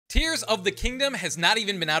Tears of the Kingdom has not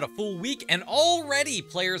even been out a full week, and already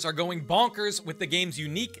players are going bonkers with the game's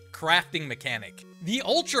unique crafting mechanic. The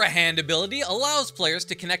Ultra Hand ability allows players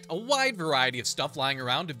to connect a wide variety of stuff lying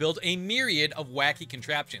around to build a myriad of wacky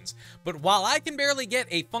contraptions. But while I can barely get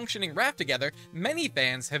a functioning raft together, many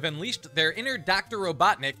fans have unleashed their inner Dr.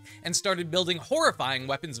 Robotnik and started building horrifying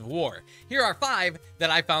weapons of war. Here are 5 that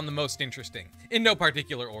I found the most interesting, in no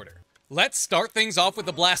particular order. Let's start things off with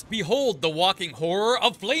the blast. Behold the walking horror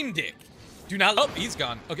of Flame Dick. Do not, oh, he's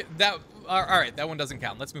gone. Okay, all right, that one doesn't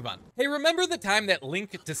count. Let's move on. Hey, remember the time that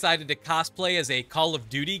Link decided to cosplay as a Call of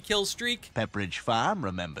Duty kill streak? Pepperidge Farm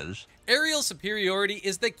remembers. Aerial superiority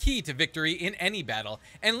is the key to victory in any battle,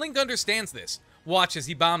 and Link understands this. Watch as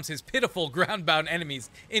he bombs his pitiful ground-bound enemies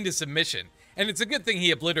into submission. And it's a good thing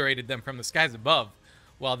he obliterated them from the skies above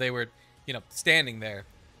while they were, standing there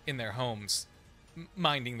in their homes,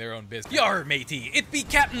 minding their own business. Yar, matey, it be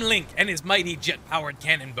Captain Link and his mighty jet-powered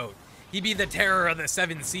cannon boat. He be the terror of the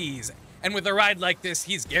 7 seas, and with a ride like this,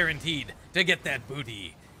 he's guaranteed to get that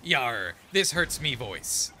booty. Yar, this hurts me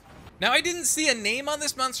voice. Now, I didn't see a name on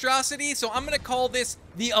this monstrosity, so I'm gonna call this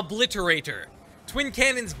the Obliterator. Twin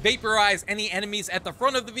cannons vaporize any enemies at the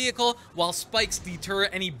front of the vehicle, while spikes deter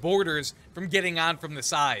any boarders from getting on from the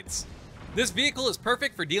sides. This vehicle is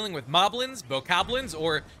perfect for dealing with moblins, bokoblins,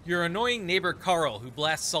 or your annoying neighbor Carl who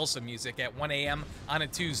blasts salsa music at 1 a.m. on a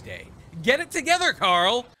Tuesday. Get it together,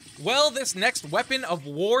 Carl! Well, this next weapon of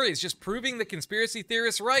war is just proving the conspiracy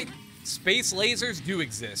theorists right. Space lasers do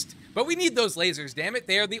exist. But we need those lasers, damn it.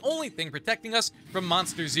 They are the only thing protecting us from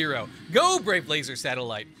Monster Zero. Go, brave laser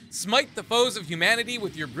satellite! Smite the foes of humanity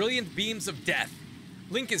with your brilliant beams of death.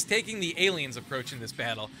 Link is taking the aliens approach in this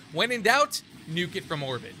battle. When in doubt, nuke it from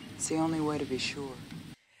orbit. It's the only way to be sure.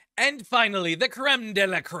 And finally, the creme de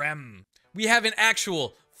la creme. We have an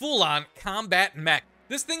actual, full-on combat mech.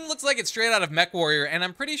 This thing looks like it's straight out of MechWarrior, and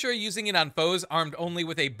I'm pretty sure using it on foes armed only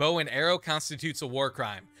with a bow and arrow constitutes a war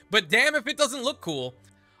crime. But damn if it doesn't look cool.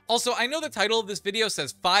 Also, I know the title of this video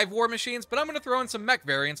says 5 war machines, but I'm going to throw in some mech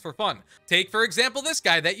variants for fun. Take, for example, this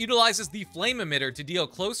guy that utilizes the flame emitter to deal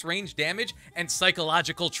close-range damage and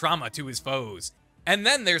psychological trauma to his foes. And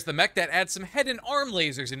then there's the mech that adds some head and arm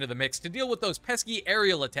lasers into the mix to deal with those pesky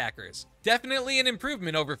aerial attackers. Definitely an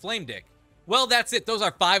improvement over Flame Dick. Well, that's it. Those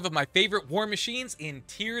are 5 of my favorite war machines in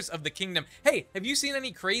Tears of the Kingdom. Hey, have you seen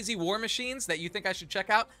any crazy war machines that you think I should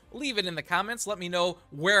check out? Leave it in the comments. Let me know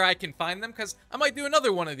where I can find them, because I might do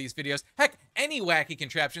another one of these videos. Heck, any wacky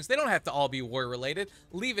contraptions. They don't have to all be war related.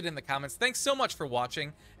 Leave it in the comments. Thanks so much for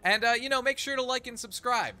watching. And, make sure to like and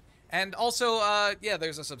subscribe. And also, yeah,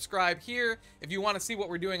 there's a subscribe here. If you want to see what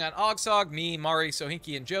we're doing on Ogsog, me, Mari,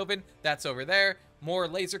 Sohinki, and Joven, that's over there. More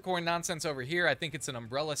Lasercorn nonsense over here. I think it's an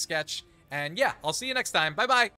umbrella sketch. And yeah, I'll see you next time. Bye-bye.